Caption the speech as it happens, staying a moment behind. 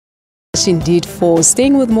Indeed for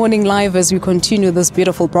staying with Morning Live as we continue this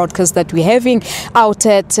beautiful broadcast that we're having out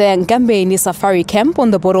at Ngambeni Safari Camp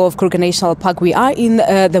on the border of Kruger National Park. We are in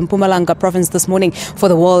the Mpumalanga province this morning for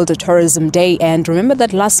the World Tourism Day, and remember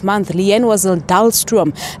that last month Leanne was in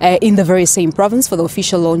Dalstrom in the very same province for the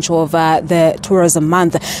official launch of the Tourism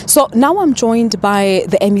Month. So now I'm joined by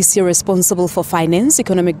the MEC responsible for finance,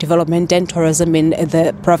 economic development and tourism in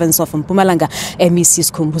the province of Mpumalanga, MEC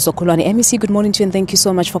Sikhumbuzo Kholwane. MEC, good morning to you and thank you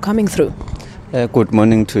so much for coming through. Good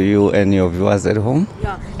morning to you and your viewers at home.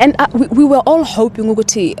 Yeah. And we were all hoping we'll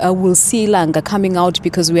see Langa coming out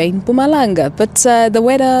because we are in Mpumalanga. But the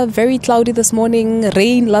weather, very cloudy this morning,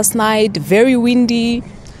 rain last night, very windy.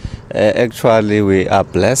 Actually, we are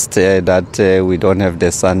blessed that we don't have the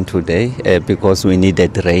sun today because we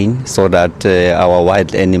needed rain so that our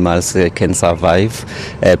wild animals can survive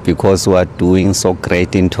because we are doing so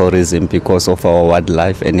great in tourism because of our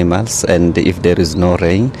wildlife animals, and if there is no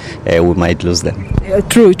rain, we might lose them.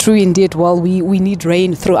 True indeed. Well, we need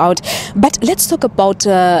rain throughout. But let's talk about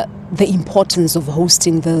the importance of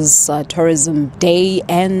hosting this tourism day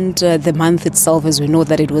and the month itself, as we know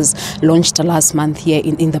that it was launched last month here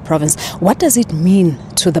in the province. What does it mean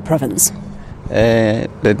to the province?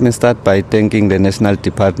 Let me start by thanking the National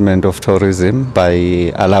Department of Tourism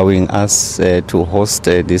by allowing us to host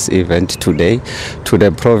this event today. To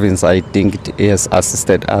the province, I think it has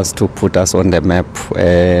assisted us to put us on the map.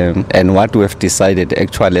 And what we've decided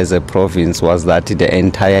actually as a province was that the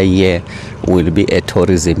entire year will be a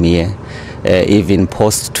tourism year. Even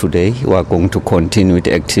post today, we are going to continue with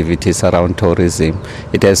activities around tourism.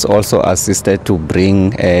 It has also assisted to bring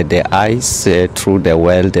the eyes through the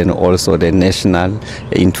world and also the national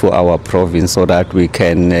into our province so that we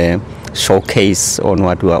can showcase on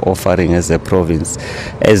what we are offering as a province.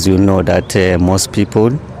 As you know that most people,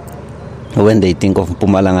 when they think of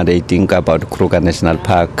Mpumalanga, they think about Kruger National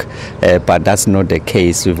Park, but that's not the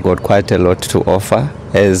case. We've got quite a lot to offer.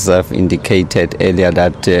 As I've indicated earlier,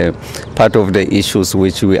 that part of the issues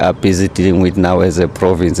which we are busy dealing with now as a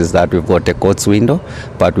province is that we've got the God's window,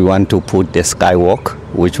 but we want to put the skywalk,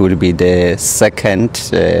 which will be the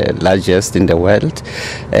second largest in the world.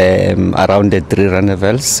 Around the 3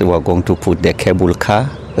 runways, we are going to put the cable car,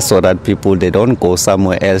 so that people, they don't go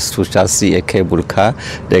somewhere else to just see a cable car.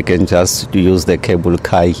 They can just use the cable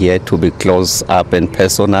car here to be close up and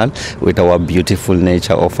personal with our beautiful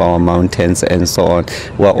nature of our mountains and so on.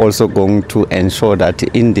 We're also going to ensure that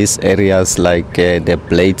in these areas like the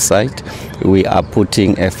Blade site, we are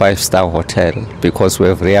putting a 5-star hotel because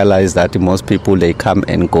we've realized that most people, they come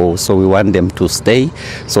and go. So we want them to stay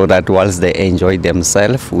so that whilst they enjoy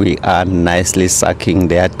themselves, we are nicely sucking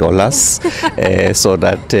their dollars so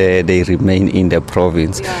that they remain in the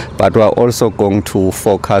province. But we're also going to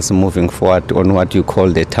focus moving forward on what you call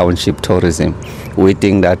the township tourism. We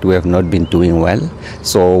think that we have not been doing well.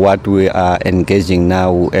 So what we are engaging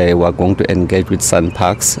now, we're going to engage with Sun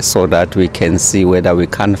Parks so that we can see whether we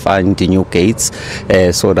can find new gates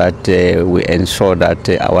so that we ensure that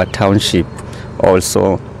our township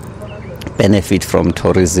also benefit from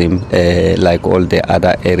tourism like all the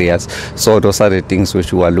other areas. So those are the things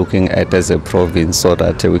which we are looking at as a province so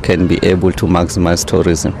that we can be able to maximize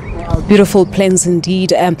tourism. Beautiful plans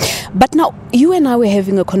indeed. But now you and I were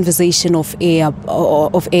having a conversation of air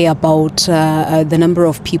about the number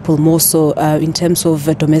of people, more so in terms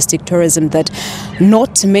of domestic tourism, that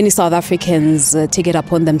not many South Africans take it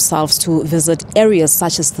upon themselves to visit areas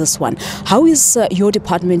such as this one. How is your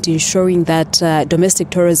department ensuring that domestic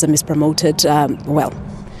tourism is promoted well?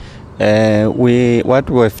 What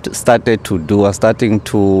we've started to do are starting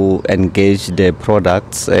to engage the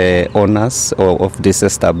products owners of this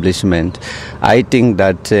establishment. I think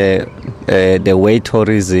that the way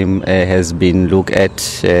tourism has been looked at,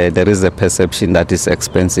 there is a perception that is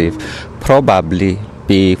expensive. Probably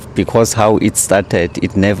because how it started,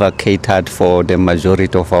 it never catered for the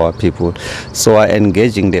majority of our people. So I'm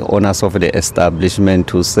engaging the owners of the establishment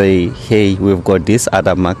to say, hey, we've got this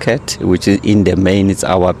other market, which is in the main, it's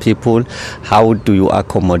our people. How do you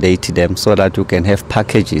accommodate them so that you can have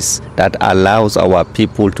packages that allows our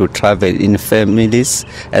people to travel in families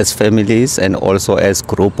and also as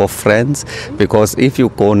group of friends? Because if you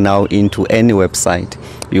go now into any website,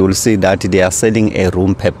 you will see that they are selling a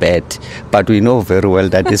room per bed. But we know very well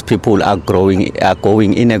that these people are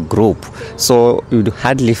going in a group. So you'd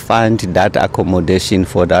hardly find that accommodation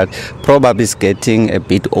for that. Probably it's getting a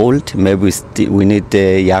bit old. Maybe we need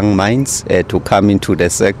young minds to come into the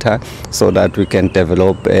sector so that we can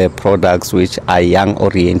develop products which are young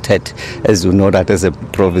oriented. As you know that as a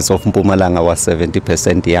province of Mpumalanga, was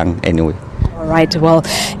 70% young anyway. All right, well,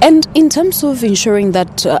 and in terms of ensuring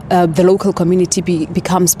that the local community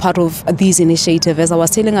becomes part of these initiatives, as I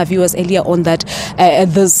was telling our viewers earlier on that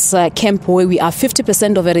this camp where we are,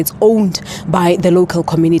 50% of it's owned by the local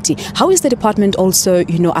community. How is the department also,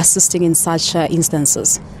 assisting in such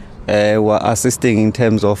instances? We're assisting in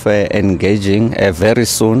terms of engaging very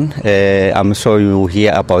soon. I'm sure you will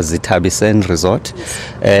hear about the Tabisen Resort.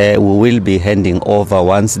 We will be handing over,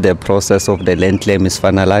 once the process of the land claim is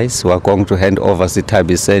finalized, we are going to hand over the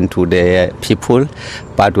Tabisen to the people,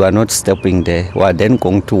 but we are not stopping there. We are then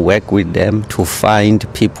going to work with them to find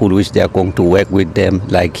people which they are going to work with them,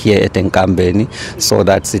 like here at Nkambeni, so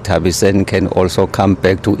that the Tabisen can also come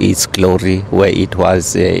back to its glory where it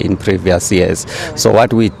was in previous years. So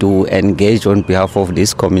what we do, engage on behalf of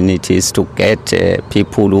these communities to get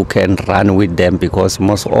people who can run with them, because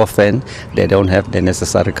most often they don't have the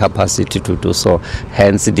necessary capacity to do so.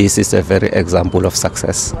 Hence, this is a very example of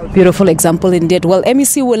success. Beautiful example indeed. Well,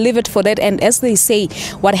 MEC will leave it for that, and as they say,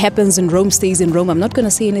 what happens in Rome stays in Rome. I'm not going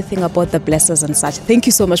to say anything about the blessers and such. Thank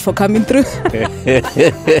you so much for coming through.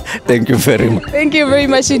 Thank you very much. Thank you very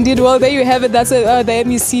much indeed. Well, there you have it. That's the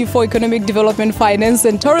MEC for Economic Development, Finance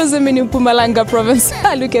and Tourism in Mpumalanga province.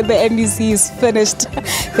 Look at the MEC is finished.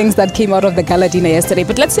 Things that came out of the gala dinner yesterday.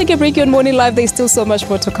 But let's take a break here on Morning Live. There's still so much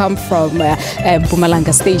more to come from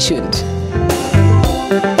Mpumalanga. Stay tuned.